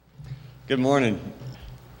Good morning.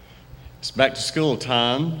 It's back to school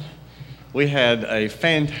time. We had a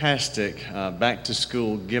fantastic back to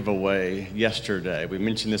school giveaway yesterday. We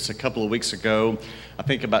mentioned this a couple of weeks ago. I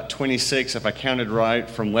think about 26, if I counted right,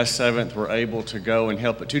 from West 7th were able to go and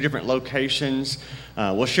help at two different locations.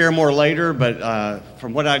 We'll share more later, but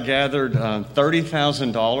from what I gathered,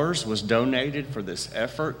 $30,000 was donated for this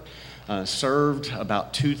effort. Served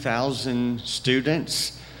about 2,000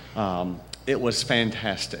 students. It was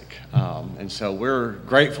fantastic. And so we're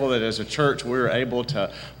grateful that as a church we're able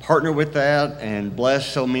to partner with that and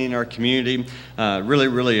bless so many in our community.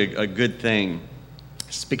 Really a good thing.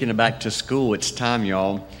 Speaking of back to school, it's time,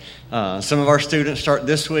 y'all. Some of our students start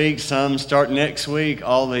this week, some start next week.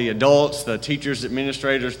 All the adults, the teachers,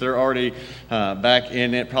 administrators, they're already back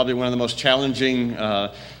in it. Probably one of the most challenging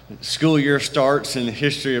school year starts in the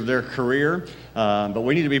history of their career. But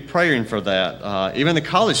we need to be praying for that. Even the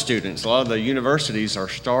college students, a lot of the universities are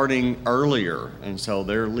starting earlier, and so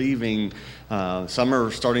they're leaving. Some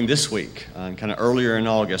are starting this week, kind of earlier in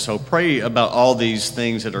August. So pray about all these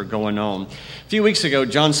things that are going on. A few weeks ago,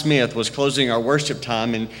 John Smith was closing our worship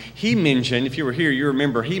time, and he mentioned, if you were here, you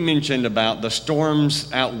remember, he mentioned about the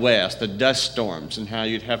storms out west, the dust storms, and how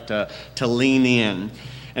you'd have to lean in.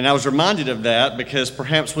 And I was reminded of that because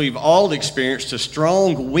perhaps we've all experienced a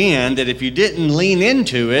strong wind that if you didn't lean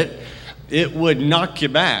into it, it would knock you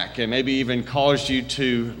back and maybe even cause you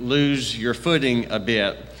to lose your footing a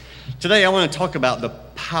bit. Today I want to talk about the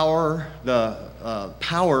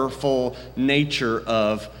powerful nature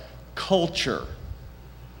of culture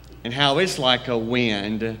and how it's like a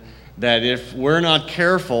wind that if we're not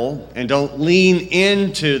careful and don't lean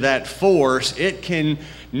into that force, it can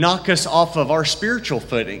knock us off of our spiritual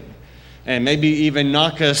footing and maybe even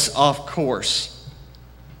knock us off course.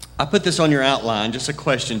 I put this on your outline, just a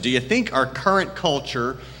question. Do you think our current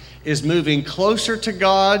culture is moving closer to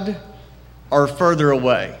God or further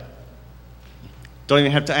away? Don't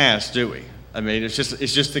even have to ask, do we? I mean, it's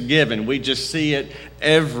just a given. We just see it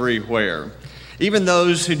everywhere. Even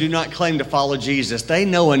those who do not claim to follow Jesus, they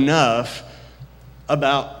know enough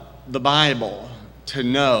about the Bible to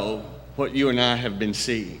know what you and I have been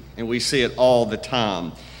seeing, and we see it all the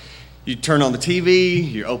time. You turn on the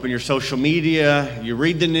TV, you open your social media, you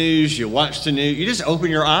read the news, you watch the news, you just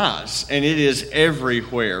open your eyes, and it is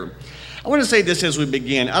everywhere. I want to say this as we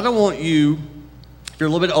begin. I don't want you, if you're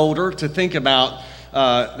a little bit older, to think about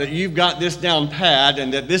that you've got this down pat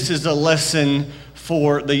and that this is a lesson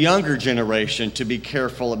for the younger generation to be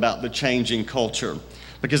careful about the changing culture.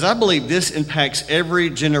 Because I believe this impacts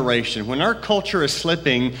every generation. When our culture is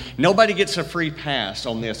slipping, nobody gets a free pass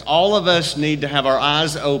on this. All of us need to have our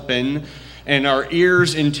eyes open and our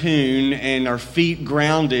ears in tune and our feet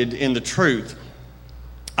grounded in the truth.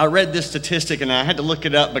 I read this statistic and I had to look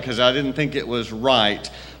it up because I didn't think it was right.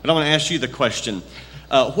 But I want to ask you the question.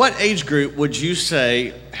 What age group would you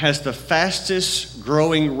say has the fastest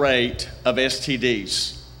growing rate of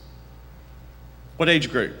STDs? What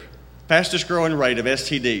age group? Fastest growing rate of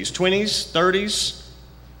STDs, 20s, 30s,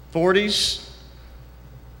 40s,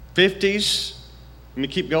 50s, let me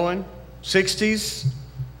keep going, 60s,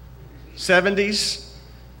 70s.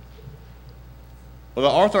 Well, the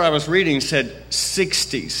author I was reading said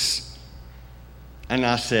 60s. And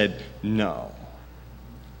I said, no.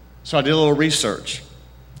 So I did a little research.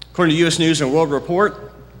 According to U.S. News and World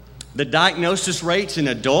Report, the diagnosis rates in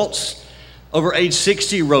adults over age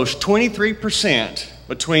 60 rose 23%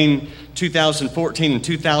 between 2014 and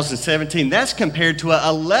 2017. That's compared to an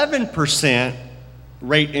 11%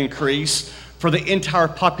 rate increase for the entire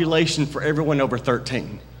population for everyone over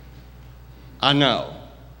 13. I know,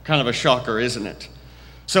 kind of a shocker, isn't it?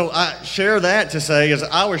 So I share that to say, as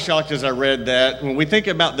I was shocked as I read that, when we think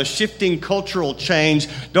about the shifting cultural change,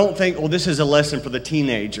 don't think, well, this is a lesson for the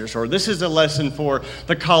teenagers, or this is a lesson for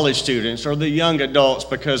the college students, or the young adults,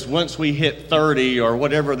 because once we hit 30, or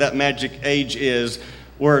whatever that magic age is,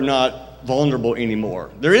 we're not vulnerable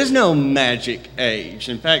anymore. There is no magic age.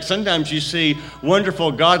 In fact, sometimes you see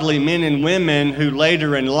wonderful, godly men and women who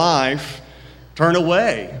later in life turn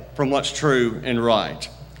away from what's true and right.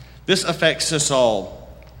 This affects us all.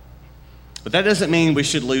 But that doesn't mean we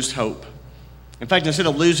should lose hope. In fact, instead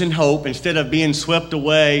of losing hope, instead of being swept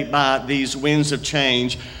away by these winds of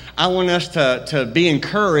change, I want us to be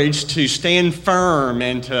encouraged to stand firm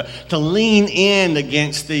and to lean in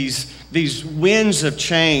against these winds of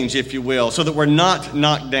change, if you will, so that we're not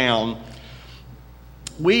knocked down.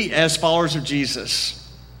 We, as followers of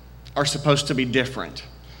Jesus, are supposed to be different.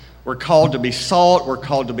 We're called to be salt. We're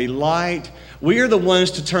called to be light. We are the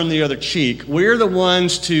ones to turn the other cheek. We're the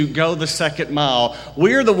ones to go the second mile.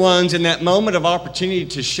 We're the ones in that moment of opportunity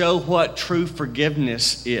to show what true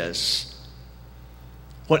forgiveness is.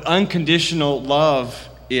 what unconditional love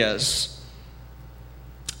is.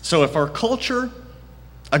 So if our culture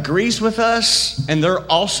agrees with us and they're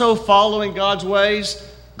also following God's ways,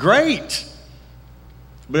 great.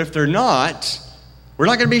 But if they're not, we're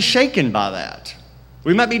not going to be shaken by that.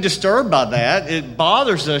 We might be disturbed by that. It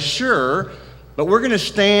bothers us, sure, but we're going to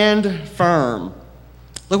stand firm.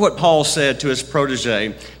 Look what Paul said to his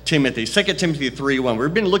protege, Timothy, 2 Timothy 3:1.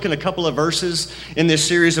 We've been looking at a couple of verses in this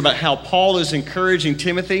series about how Paul is encouraging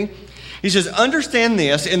Timothy. He says, understand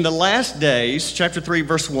this, in the last days, chapter 3,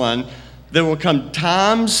 verse 1, there will come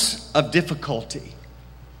times of difficulty.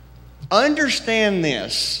 Understand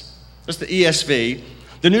this. That's the ESV.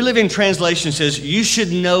 The New Living Translation says, you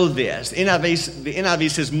should know this. The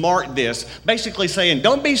NIV says, mark this. Basically saying,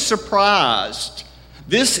 don't be surprised.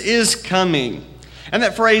 This is coming. And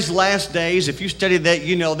that phrase, last days, if you study that,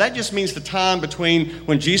 you know that just means the time between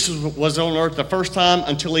when Jesus was on earth the first time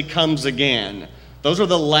until he comes again. Those are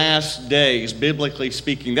the last days, biblically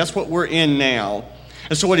speaking. That's what we're in now.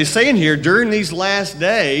 And so what he's saying here, during these last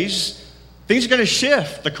days, things are going to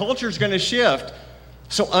shift. The culture is going to shift.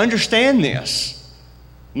 So understand this.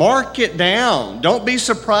 Mark it down. Don't be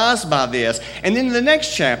surprised by this. And then in the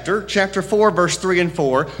next chapter, chapter 4, verse 3 and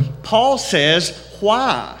 4, Paul says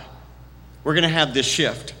why we're going to have this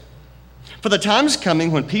shift. For the time is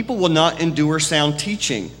coming when people will not endure sound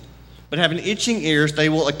teaching, but having itching ears, they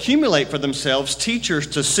will accumulate for themselves teachers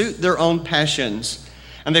to suit their own passions,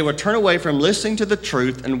 and they will turn away from listening to the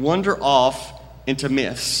truth and wander off into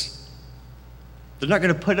myths. They're not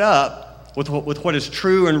going to put up with what is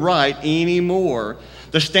true and right anymore.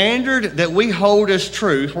 The standard that we hold as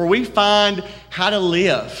truth, where we find how to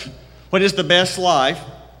live, what is the best life,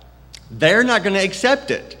 they're not going to accept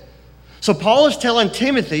it. So Paul is telling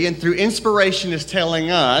Timothy, and through inspiration is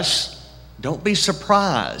telling us, don't be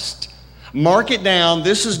surprised. Mark it down.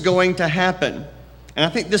 This is going to happen. And I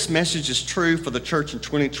think this message is true for the church in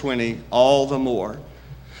 2020 all the more.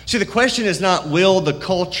 See, the question is not, will the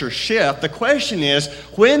culture shift? The question is,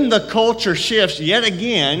 when the culture shifts yet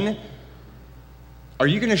again, are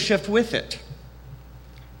you going to shift with it?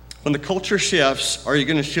 When the culture shifts, are you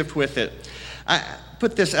going to shift with it? I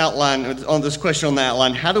put this outline on this question on the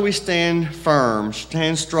outline. How do we stand firm,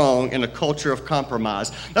 stand strong in a culture of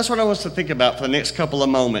compromise? That's what I want us to think about for the next couple of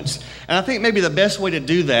moments. And I think maybe the best way to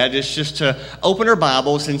do that is just to open our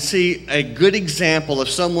Bibles and see a good example of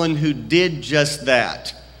someone who did just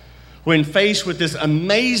that. When faced with this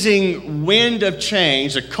amazing wind of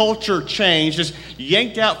change, a culture change just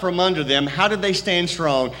yanked out from under them, how did they stand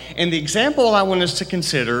strong? And the example I want us to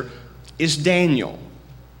consider is Daniel.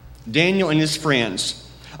 Daniel and his friends.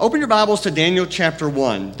 Open your Bibles to Daniel chapter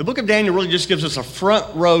 1. The book of Daniel really just gives us a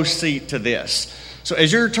front row seat to this. So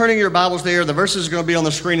as you're turning your Bibles there, the verses are going to be on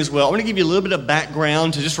the screen as well. I want to give you a little bit of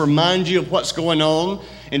background to just remind you of what's going on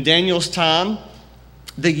in Daniel's time.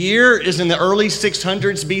 The year is in the early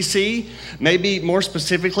 600s BC, maybe more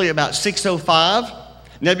specifically about 605.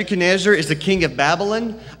 Nebuchadnezzar is the king of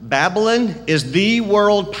Babylon. Babylon is the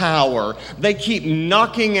world power. They keep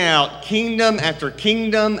knocking out kingdom after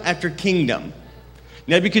kingdom after kingdom.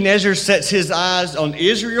 Nebuchadnezzar sets his eyes on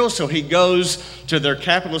Israel, so he goes to their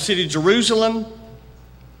capital city, Jerusalem.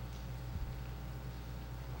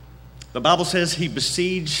 The Bible says he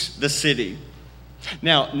besieged the city.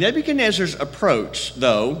 Now, Nebuchadnezzar's approach,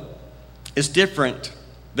 though, is different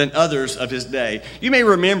than others of his day. You may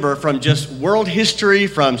remember from just world history,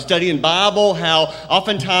 from studying Bible, how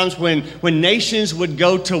oftentimes when nations would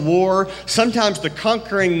go to war, sometimes the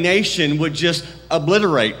conquering nation would just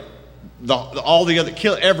obliterate all the other,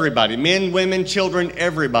 kill everybody, men, women, children,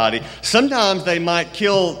 everybody. Sometimes they might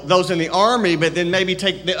kill those in the army, but then maybe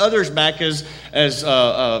take the others back as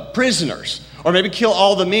prisoners. Or maybe kill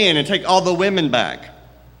all the men and take all the women back.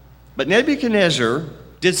 But Nebuchadnezzar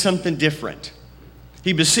did something different.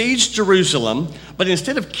 He besieged Jerusalem, but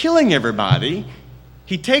instead of killing everybody,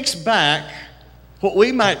 he takes back what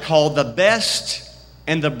we might call the best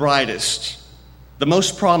and the brightest, the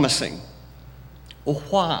most promising. Well,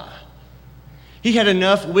 why? He had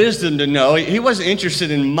enough wisdom to know he wasn't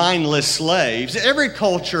interested in mindless slaves. Every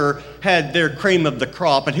culture had their cream of the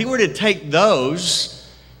crop, and he were to take those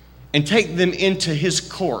and take them into his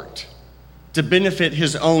court to benefit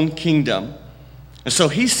his own kingdom. And so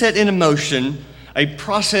he set in motion a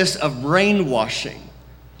process of brainwashing.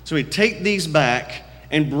 So he'd take these back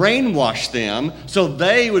and brainwash them so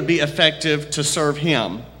they would be effective to serve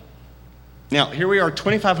him. Now, here we are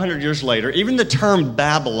 2,500 years later. Even the term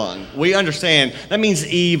Babylon, we understand that means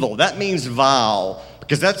evil. That means vile,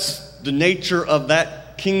 because that's the nature of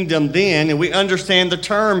that kingdom then, and we understand the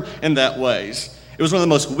term in that ways. It was one of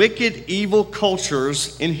the most wicked, evil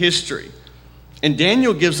cultures in history. And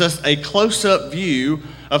Daniel gives us a close-up view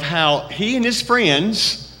of how he and his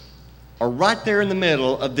friends are right there in the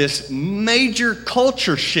middle of this major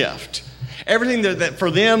culture shift. Everything that for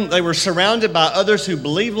them, they were surrounded by others who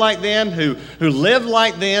believed like them, who lived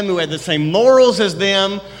like them, who had the same morals as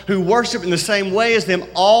them, who worshiped in the same way as them.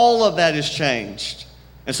 All of that has changed.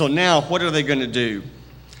 And so now, what are they going to do?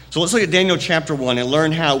 So let's look at Daniel chapter 1 and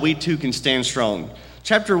learn how we too can stand strong.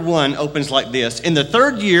 Chapter 1 opens like this. In the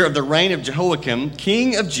 3rd year of the reign of Jehoiakim,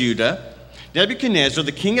 king of Judah, Nebuchadnezzar,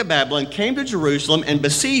 the king of Babylon, came to Jerusalem and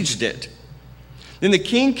besieged it. Then the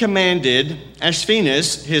king commanded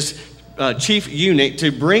Ashpenaz, his chief eunuch,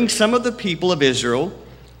 to bring some of the people of Israel.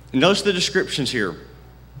 Notice the descriptions here.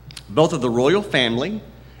 Both of the royal family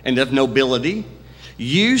and of nobility,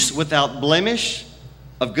 youths without blemish,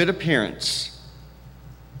 of good appearance.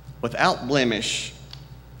 Without blemish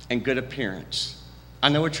and good appearance. I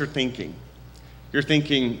know what you're thinking. You're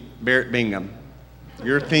thinking Barrett Bingham.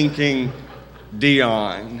 You're thinking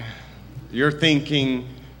Dion. You're thinking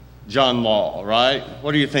John Law, right?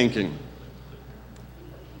 What are you thinking?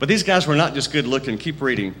 But these guys were not just good looking. Keep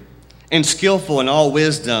reading. And skillful in all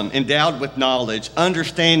wisdom, endowed with knowledge,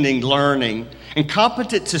 understanding, learning, and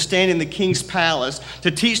competent to stand in the king's palace to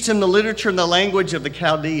teach them the literature and the language of the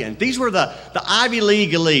Chaldean. These were the Ivy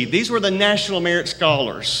League elite. These were the national merit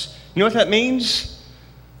scholars. You know what that means?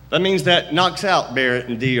 That means that knocks out Barrett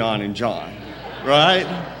and Dion and John,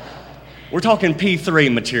 right? We're talking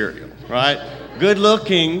P3 material, right? Good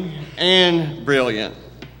looking and brilliant.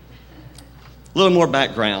 A little more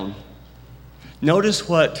background. Notice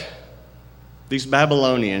what these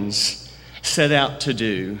Babylonians set out to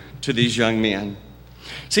do to these young men.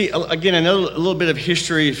 See, again, I know a little bit of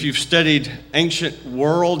history if you've studied ancient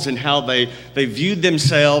worlds and how they viewed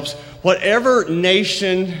themselves. Whatever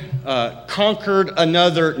nation conquered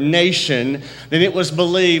another nation, then it was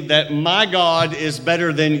believed that my God is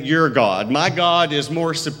better than your God. My God is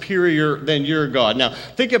more superior than your God. Now,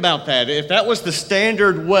 think about that. If that was the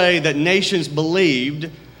standard way that nations believed,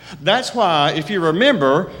 that's why, if you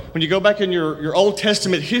remember, when you go back in your Old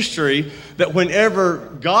Testament history, that whenever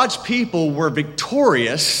God's people were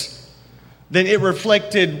victorious, then it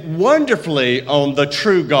reflected wonderfully on the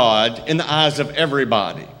true God in the eyes of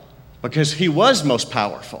everybody. Because he was most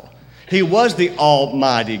powerful. He was the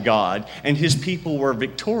almighty God, and his people were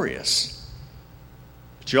victorious.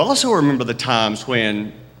 But you also remember the times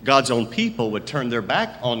when God's own people would turn their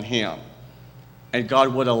back on him, and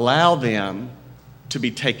God would allow them to be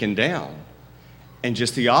taken down. And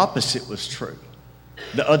just the opposite was true.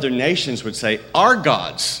 The other nations would say, our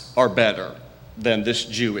gods are better than this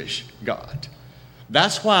Jewish God.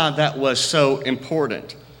 That's why that was so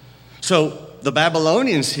important. So the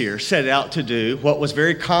Babylonians here set out to do what was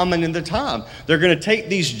very common in the time. They're going to take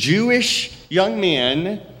these Jewish young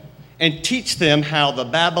men and teach them how the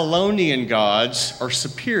Babylonian gods are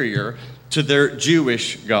superior to their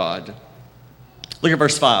Jewish God. Look at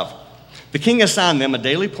verse 5. The king assigned them a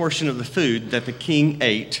daily portion of the food that the king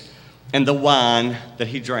ate and the wine that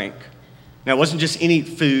he drank. Now, it wasn't just any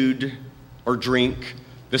food or drink.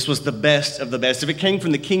 This was the best of the best. If it came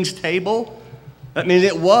from the king's table, that means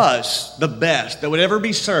it was the best that would ever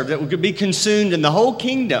be served, that would be consumed in the whole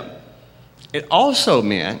kingdom. It also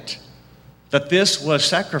meant that this was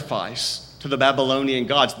sacrifice to the Babylonian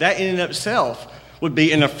gods. That in and of itself would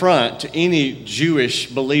be an affront to any Jewish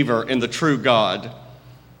believer in the true God.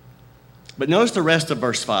 But notice the rest of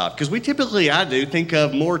verse 5, because we typically, think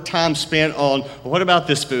of more time spent on, well, what about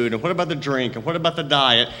this food, and what about the drink, and what about the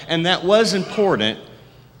diet, and that was important.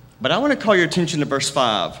 But I want to call your attention to verse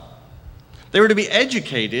 5. They were to be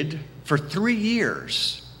educated for 3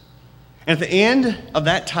 years. And at the end of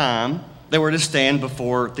that time, they were to stand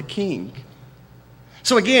before the king.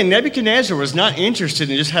 So again, Nebuchadnezzar was not interested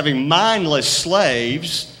in just having mindless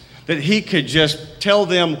slaves that he could just tell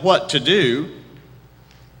them what to do.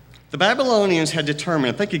 The Babylonians had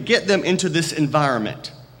determined if they could get them into this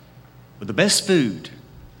environment with the best food,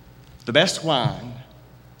 the best wine,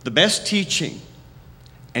 the best teaching,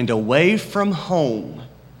 and away from home,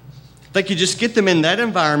 they could just get them in that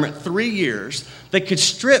environment 3 years. They could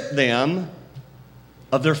strip them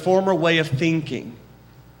of their former way of thinking,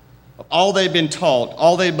 of all they'd been taught,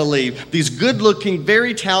 all they believed. These good-looking,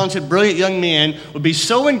 very talented, brilliant young men would be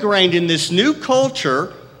so ingrained in this new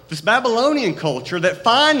culture, this Babylonian culture, that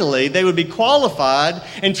finally they would be qualified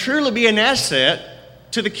and truly be an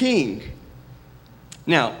asset to the king.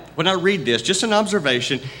 Now, when I read this, just an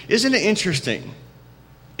observation, isn't it interesting?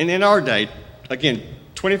 And in our day, again,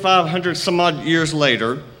 2,500 some odd years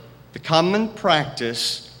later, the common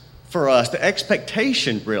practice for us, the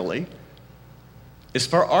expectation really, is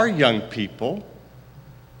for our young people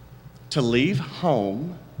to leave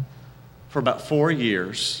home for about 4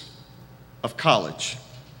 years of college.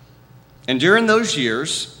 And during those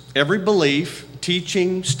years, every belief,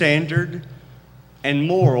 teaching, standard, and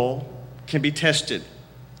moral can be tested.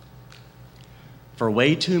 For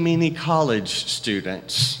way too many college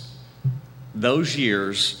students, those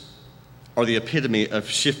years are the epitome of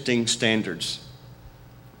shifting standards.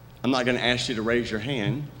 I'm not going to ask you to raise your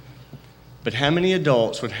hand, but how many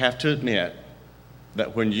adults would have to admit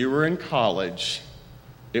that when you were in college,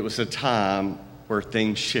 it was a time where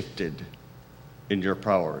things shifted in your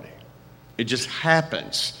priority? It just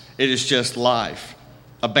happens. It is just life.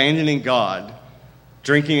 Abandoning God,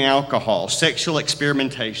 drinking alcohol, sexual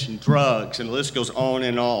experimentation, drugs, and the list goes on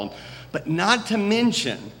and on. But not to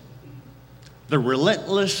mention the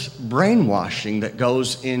relentless brainwashing that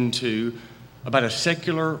goes into about a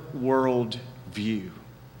secular world view.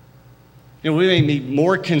 You know, we may be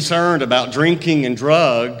more concerned about drinking and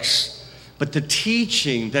drugs, but the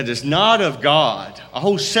teaching that is not of God, a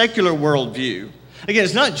whole secular worldview. Again,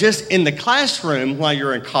 it's not just in the classroom while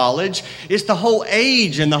you're in college. It's the whole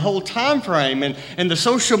age and the whole time frame and the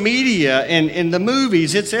social media and the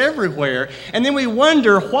movies. It's everywhere. And then we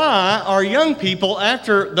wonder why our young people,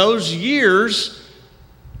 after those years,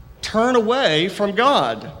 turn away from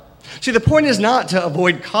God. See, the point is not to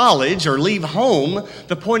avoid college or leave home.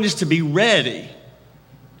 The point is to be ready,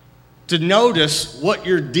 to notice what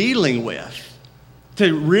you're dealing with,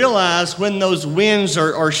 to realize when those winds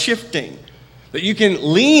are shifting, that you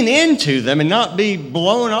can lean into them and not be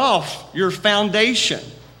blown off your foundation.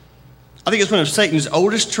 I think it's one of Satan's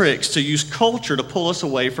oldest tricks to use culture to pull us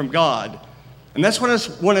away from God. And that's what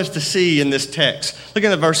I want us to see in this text. Look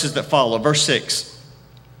at the verses that follow. Verse 6.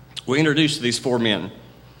 We're introduced to these 4 men.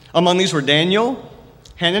 Among these were Daniel,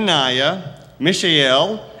 Hananiah,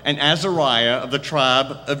 Mishael, and Azariah of the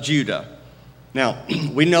tribe of Judah. Now,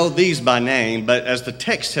 we know these by name, but as the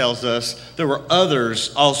text tells us, there were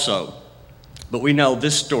others also. But we know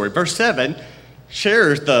this story. Verse 7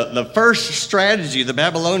 shares the first strategy the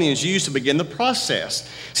Babylonians used to begin the process.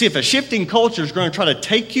 See, if a shifting culture is going to try to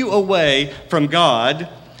take you away from God,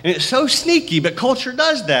 and it's so sneaky, but culture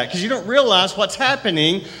does that because you don't realize what's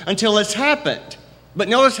happening until it's happened. But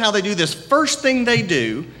notice how they do this. First thing they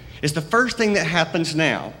do is the first thing that happens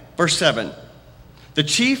now. Verse 7. The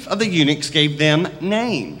chief of the eunuchs gave them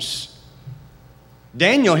names.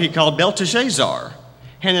 Daniel he called Belteshazzar.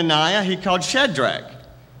 Hananiah he called Shadrach.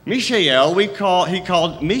 Mishael he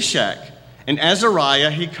called Meshach. And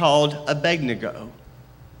Azariah he called Abednego.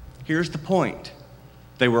 Here's the point.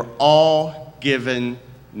 They were all given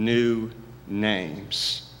new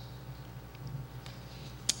names.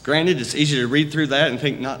 Granted, it's easy to read through that and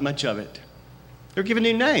think not much of it. They're given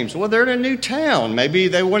new names. Well, they're in a new town. Maybe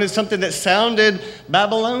they wanted something that sounded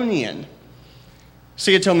Babylonian.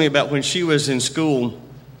 Sia told me about when she was in school.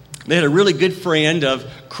 They had a really good friend of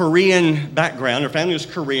Korean background. Her family was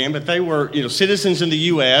Korean, but they were, citizens in the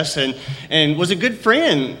U.S. and was a good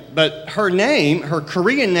friend. But her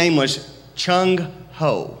Korean name was Chung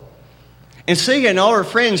Ho. And Sia and all her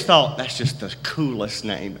friends thought, that's just the coolest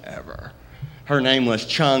name ever. Her name was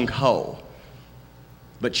Chung Ho.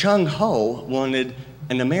 But Chung Ho wanted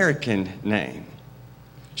an American name.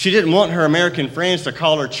 She didn't want her American friends to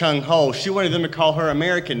call her Chung Ho. She wanted them to call her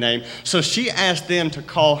American name. So she asked them to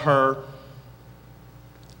call her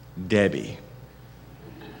Debbie.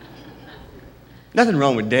 Nothing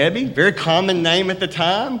wrong with Debbie. Very common name at the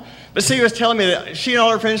time. But Sia was telling me that she and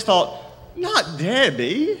all her friends thought, not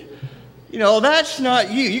Debbie. That's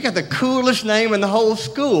not you. You got the coolest name in the whole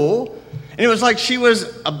school. And it was like she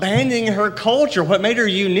was abandoning her culture, what made her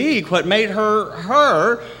unique, what made her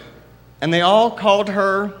her. And they all called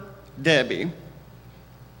her Debbie.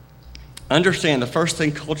 Understand the first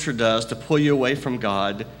thing culture does to pull you away from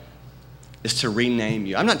God is to rename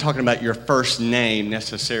you. I'm not talking about your first name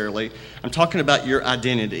necessarily. I'm talking about your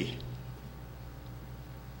identity.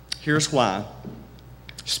 Here's why.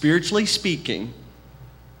 Spiritually speaking,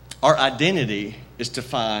 our identity is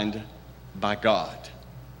defined by God.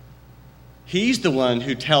 He's the one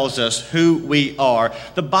who tells us who we are.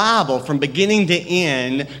 The Bible, from beginning to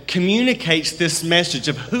end, communicates this message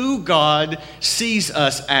of who God sees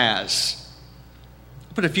us as.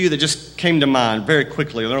 I'll put a few that just came to mind very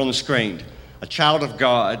quickly. They're on the screen. A child of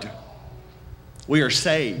God. We are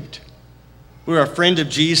saved. We are a friend of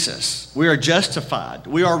Jesus. We are justified.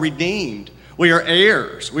 We are redeemed. We are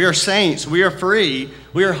heirs. We are saints. We are free.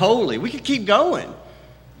 We are holy. We could keep going.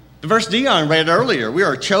 The verse Dion read earlier, we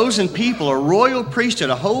are a chosen people, a royal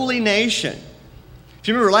priesthood, a holy nation. If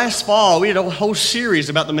you remember last fall, we had a whole series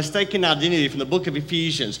about the mistaken identity from the book of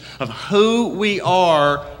Ephesians of who we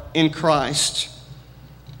are in Christ.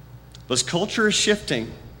 Because culture is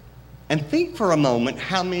shifting. And think for a moment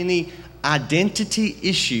how many identity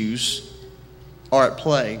issues are at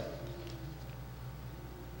play.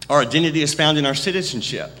 Our identity is found in our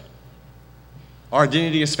citizenship. Our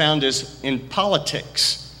identity is found in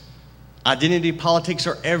politics. Identity politics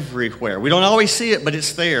are everywhere. We don't always see it, but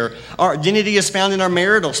it's there. Our identity is found in our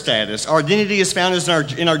marital status. Our identity is found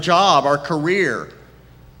in our job, our career.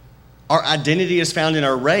 Our identity is found in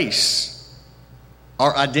our race.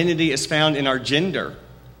 Our identity is found in our gender.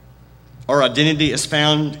 Our identity is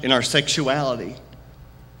found in our sexuality.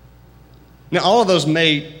 Now, all of those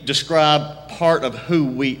may describe part of who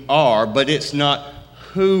we are, but it's not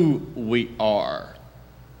who we are.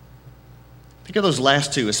 Think of those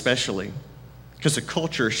last two especially, because the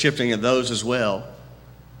culture is shifting in those as well.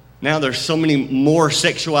 Now there's so many more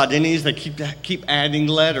sexual identities that keep adding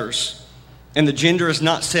letters. And the gender is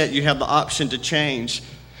not set. You have the option to change.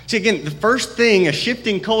 See, again, the first thing a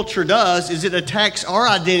shifting culture does is it attacks our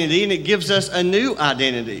identity and it gives us a new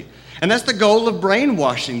identity. And that's the goal of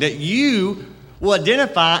brainwashing, that you will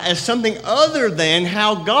identify as something other than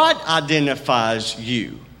how God identifies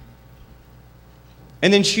you.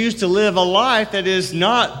 And then choose to live a life that is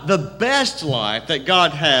not the best life that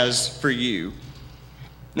God has for you.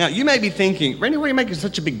 Now, you may be thinking, Randy, why are you making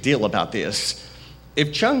such a big deal about this?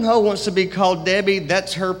 If Chung Ho wants to be called Debbie,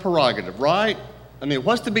 that's her prerogative, right? I mean,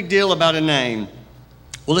 what's the big deal about a name?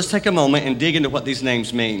 Well, let's take a moment and dig into what these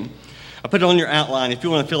names mean. I put it on your outline if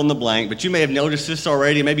you want to fill in the blank, but you may have noticed this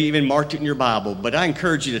already, maybe even marked it in your Bible, but I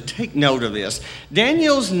encourage you to take note of this.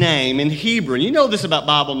 Daniel's name in Hebrew, and you know this about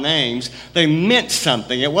Bible names, they meant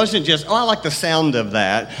something. It wasn't just, oh, I like the sound of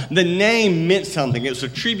that. The name meant something. It was a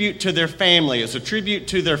tribute to their family. It was a tribute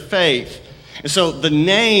to their faith. And so the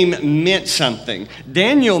name meant something.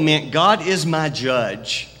 Daniel meant God is my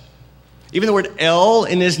judge. Even the word El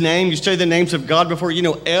in his name, you study the names of God before, you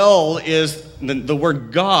know El is the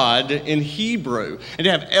word God in Hebrew. And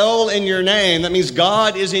to have El in your name, that means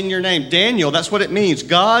God is in your name. Daniel, that's what it means.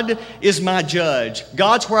 God is my judge.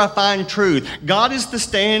 God's where I find truth. God is the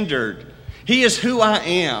standard. He is who I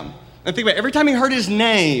am. And think about it, every time he heard his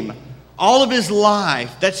name, all of his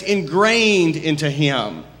life, that's ingrained into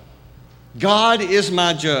him. God is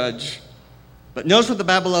my judge. But notice what the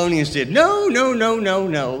Babylonians did. No.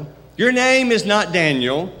 Your name is not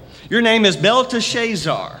Daniel. Your name is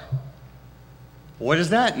Belteshazzar. What does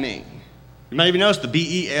that mean? You might even notice the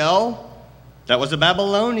B-E-L. That was a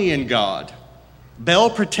Babylonian god. Bel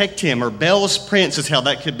protect him, or Bel's prince is how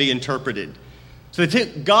that could be interpreted. So they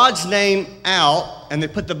took God's name out and they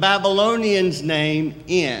put the Babylonian's name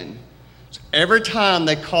in. So every time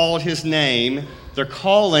they called his name, they're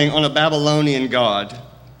calling on a Babylonian god.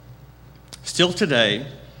 Still today,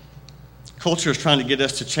 culture is trying to get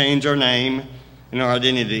us to change our name and our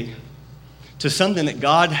identity to something that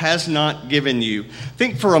God has not given you.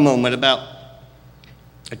 Think for a moment about,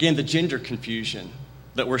 again, the gender confusion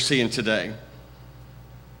that we're seeing today.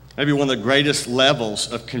 Maybe one of the greatest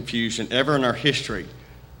levels of confusion ever in our history.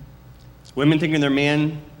 Women thinking they're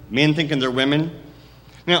men, men thinking they're women.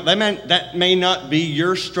 Now, that may not be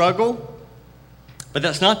your struggle, but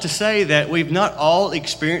that's not to say that we've not all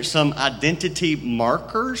experienced some identity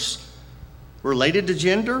markers related to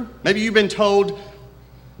gender. Maybe you've been told,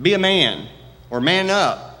 be a man, or man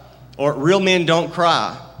up, or real men don't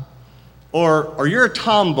cry, or you're a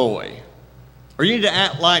tomboy, or you need to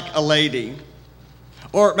act like a lady,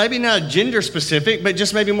 or maybe not gender specific, but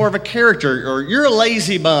just maybe more of a character, or you're a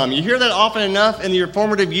lazy bum. You hear that often enough in your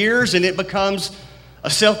formative years, and it becomes a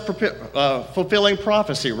self-fulfilling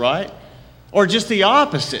prophecy, right? Or just the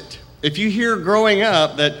opposite. If you hear growing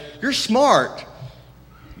up that you're smart,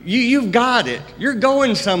 you've got it, you're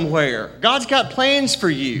going somewhere, God's got plans for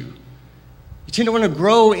you, you tend to want to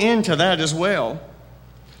grow into that as well.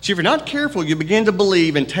 So if you're not careful, you begin to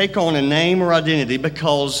believe and take on a name or identity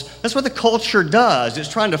because that's what the culture does. It's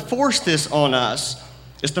trying to force this on us.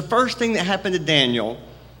 It's the first thing that happened to Daniel,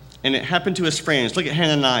 and it happened to his friends. Look at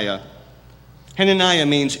Hananiah. Hananiah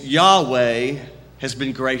means Yahweh has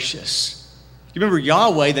been gracious. You remember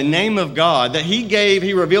Yahweh, the name of God that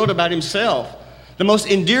he revealed about himself. The most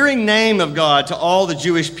endearing name of God to all the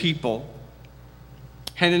Jewish people.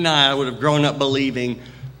 Hananiah would have grown up believing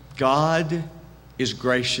God is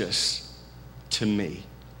gracious to me.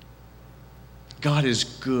 God is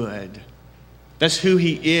good. That's who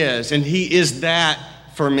he is, and he is that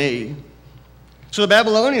for me. So the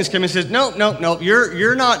Babylonians come and says, no,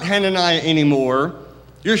 you're not Hananiah anymore.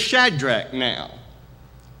 You're Shadrach now,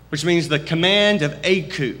 which means the command of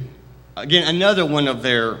Aku. Again, another one of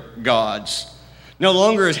their gods. No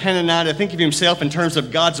longer is Hananiah to think of himself in terms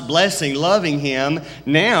of God's blessing, loving him.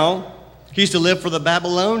 Now, He used to live for the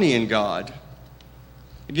Babylonian god.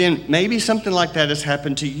 Again, maybe something like that has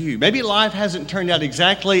happened to you. Maybe life hasn't turned out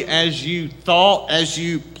exactly as you thought, as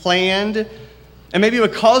you planned. And maybe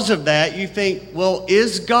because of that, you think, well,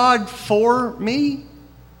 is God for me?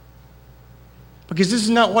 Because this is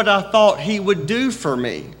not what I thought he would do for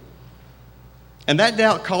me. And that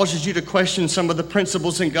doubt causes you to question some of the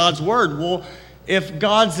principles in God's word. Well, if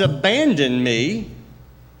God's abandoned me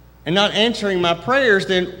and not answering my prayers,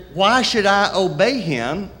 then why should I obey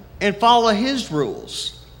him and follow his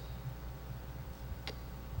rules?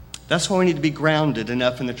 That's why we need to be grounded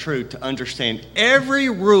enough in the truth to understand every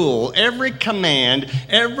rule, every command,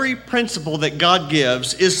 every principle that God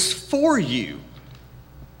gives is for you.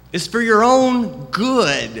 It's for your own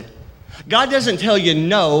good. God doesn't tell you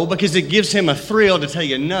no because it gives him a thrill to tell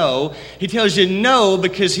you no. He tells you no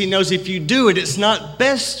because he knows if you do it, it's not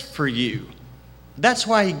best for you. That's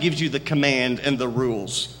why he gives you the command and the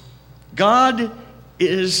rules. God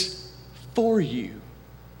is for you.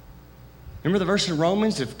 Remember the verse in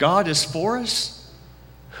Romans, if God is for us,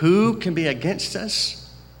 who can be against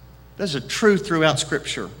us? There's a truth throughout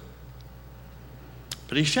Scripture.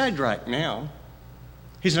 But he's Shadrach now.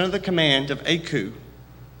 He's under the command of Aku.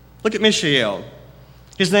 Look at Mishael.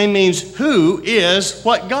 His name means who is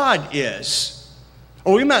what God is.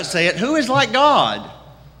 Or we might say it, who is like God?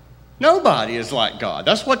 Nobody is like God.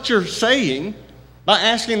 That's what you're saying by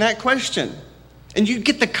asking that question. And you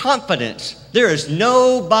get the confidence. There is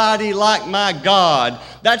nobody like my God.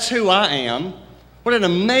 That's who I am. What an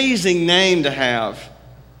amazing name to have.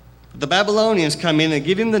 The Babylonians come in and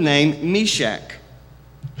give him the name Meshach,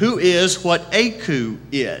 who is what Aku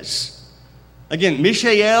is. Again,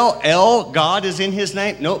 Mishael, El, God is in his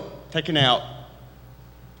name. Nope, taken out.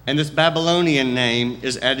 And this Babylonian name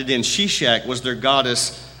is added in. Shishak was their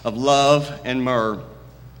goddess of love and myrrh.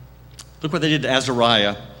 Look what they did to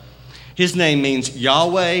Azariah. His name means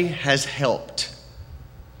Yahweh has helped.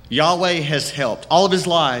 Yahweh has helped. All of his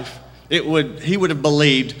life, he would have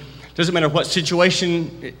believed, doesn't matter what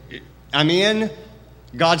situation I'm in,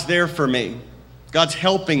 God's there for me. God's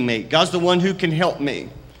helping me. God's the one who can help me.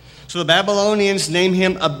 So the Babylonians name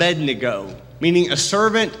him Abednego, meaning a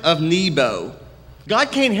servant of Nebo.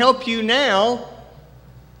 God can't help you now.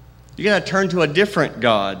 You got to turn to a different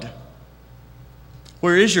God.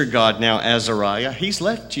 Where is your God now, Azariah? He's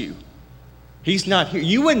left you. He's not here.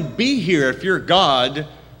 You wouldn't be here if your God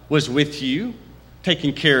was with you,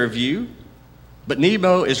 taking care of you. But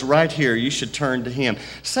Nebo is right here. You should turn to him.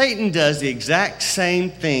 Satan does the exact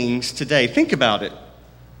same things today. Think about it.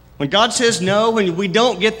 When God says no, when we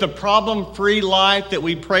don't get the problem-free life that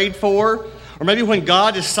we prayed for, or maybe when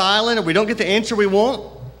God is silent or we don't get the answer we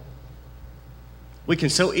want, we can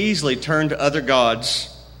so easily turn to other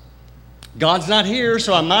gods. God's not here,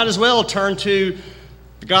 so I might as well turn to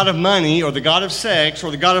the God of money or the God of sex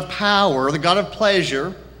or the God of power or the God of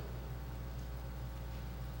pleasure.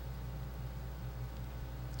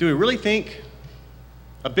 Do we really think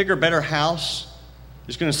a bigger, better house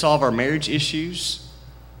is going to solve our marriage issues?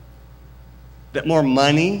 That more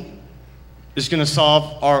money is going to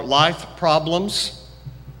solve our life problems?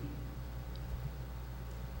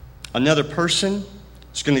 Another person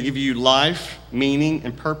is going to give you life, meaning,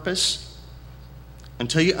 and purpose?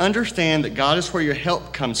 Until you understand that God is where your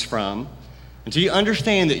help comes from, until you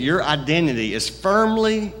understand that your identity is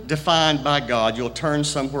firmly defined by God, you'll turn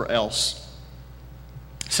somewhere else.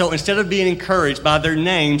 So instead of being encouraged by their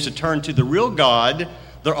names to turn to the real God,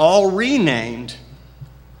 they're all renamed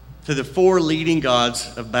to the four leading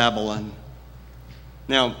gods of Babylon.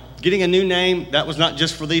 Now, getting a new name, that was not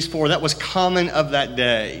just for these four. That was common of that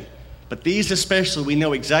day. But these especially, we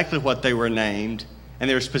know exactly what they were named. And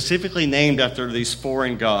they were specifically named after these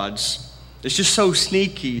foreign gods. It's just so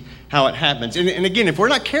sneaky how it happens. And again, if we're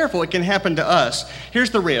not careful, it can happen to us. Here's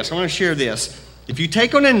the risk. I want to share this. If you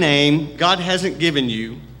take on a name God hasn't given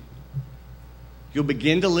you, you'll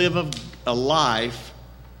begin to live a life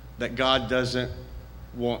that God doesn't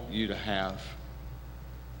want you to have.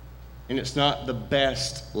 And it's not the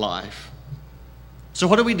best life. So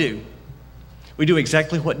what do? We do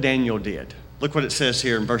exactly what Daniel did. Look what it says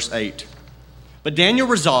here in verse 8. But Daniel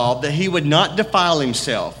resolved that he would not defile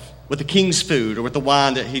himself with the king's food or with the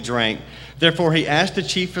wine that he drank. Therefore, he asked the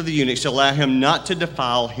chief of the eunuchs to allow him not to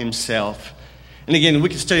defile himself. And again, we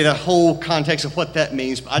can study that whole context of what that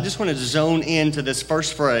means, but I just want to zone into this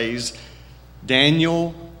first phrase,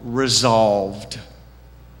 Daniel resolved.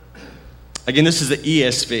 Again, this is the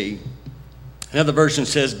ESV. Another version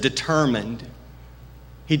says determined.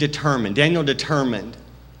 He determined. Daniel determined.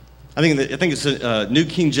 I think it's New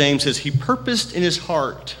King James says he purposed in his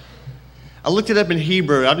heart. I looked it up in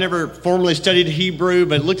Hebrew. I've never formally studied Hebrew,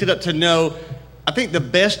 but looked it up to know. I think the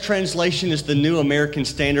best translation is the New American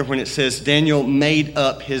Standard when it says Daniel made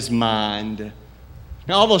up his mind.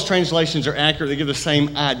 Now, all those translations are accurate. They give the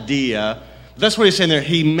same idea. But that's what he's saying there.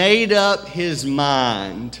 He made up his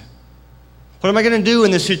mind. What am I going to do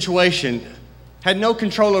in this situation? Had no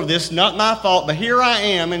control over this, not my fault, but here I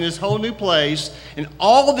am in this whole new place, and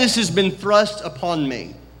all of this has been thrust upon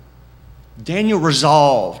me. Daniel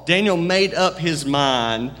resolved. Daniel made up his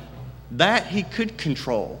mind that he could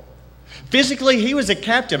control. Physically, he was a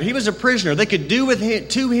captive. He was a prisoner. They could do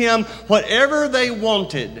to him whatever they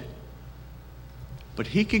wanted. But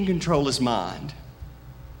he can control his mind,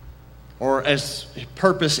 or as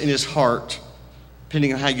purpose in his heart,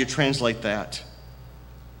 depending on how you translate that.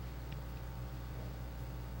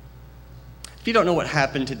 If you don't know what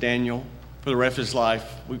happened to Daniel for the rest of his life,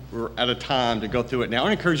 we're out of time to go through it now.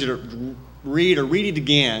 I encourage you to read it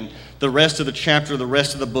again, the rest of the chapter, the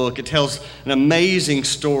rest of the book. It tells an amazing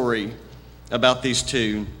story about these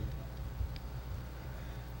two.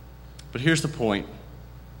 But here's the point.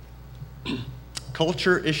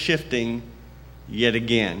 Culture is shifting yet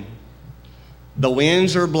again. The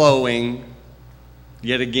winds are blowing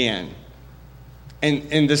yet again.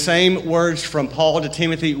 And the same words from Paul to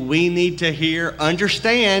Timothy we need to hear,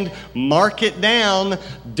 understand, mark it down,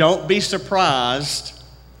 don't be surprised.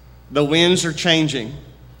 The winds are changing.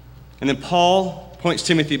 And then Paul points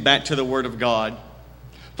Timothy back to the Word of God.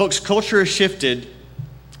 Folks, culture has shifted,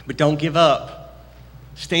 but don't give up.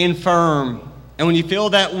 Stand firm. And when you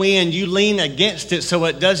feel that wind, you lean against it so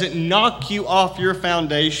it doesn't knock you off your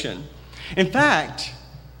foundation. In fact,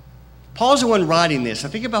 Paul's the one writing this. I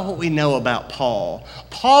think about what we know about Paul.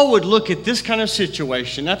 Paul would look at this kind of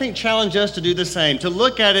situation. I think challenge us to do the same, to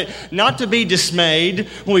look at it, not to be dismayed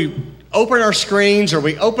when we open our screens or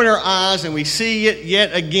we open our eyes and we see it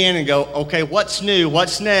yet again and go, okay, what's new?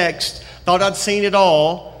 What's next? Thought I'd seen it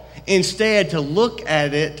all. Instead, to look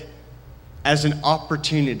at it as an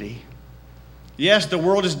opportunity. Yes, the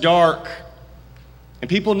world is dark and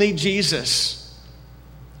people need Jesus.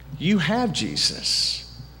 You have Jesus.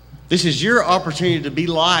 This is your opportunity to be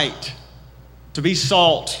light, to be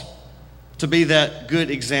salt, to be that good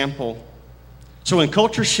example. So when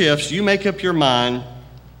culture shifts, you make up your mind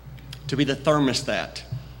to be the thermostat,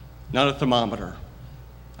 not a thermometer.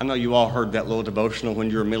 I know you all heard that little devotional when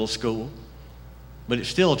you were in middle school, but it's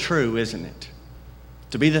still true, isn't it?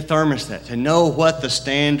 To be the thermostat, to know what the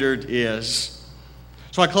standard is.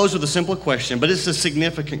 So I close with a simple question, but it's a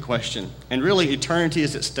significant question, and really eternity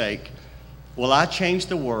is at stake. Will I change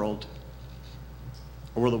the world,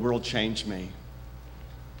 or will the world change me?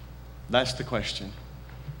 That's the question.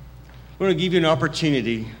 We're going to give you an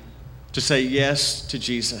opportunity to say yes to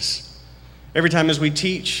Jesus. Every time as we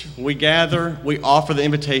teach, we gather, we offer the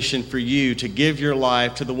invitation for you to give your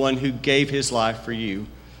life to the one who gave his life for you.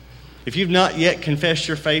 If you've not yet confessed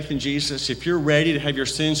your faith in Jesus, if you're ready to have your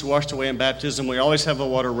sins washed away in baptism, we always have the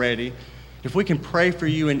water ready. If we can pray for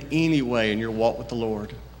you in any way in your walk with the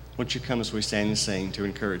Lord, won't you come as we stand and sing to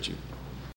encourage you?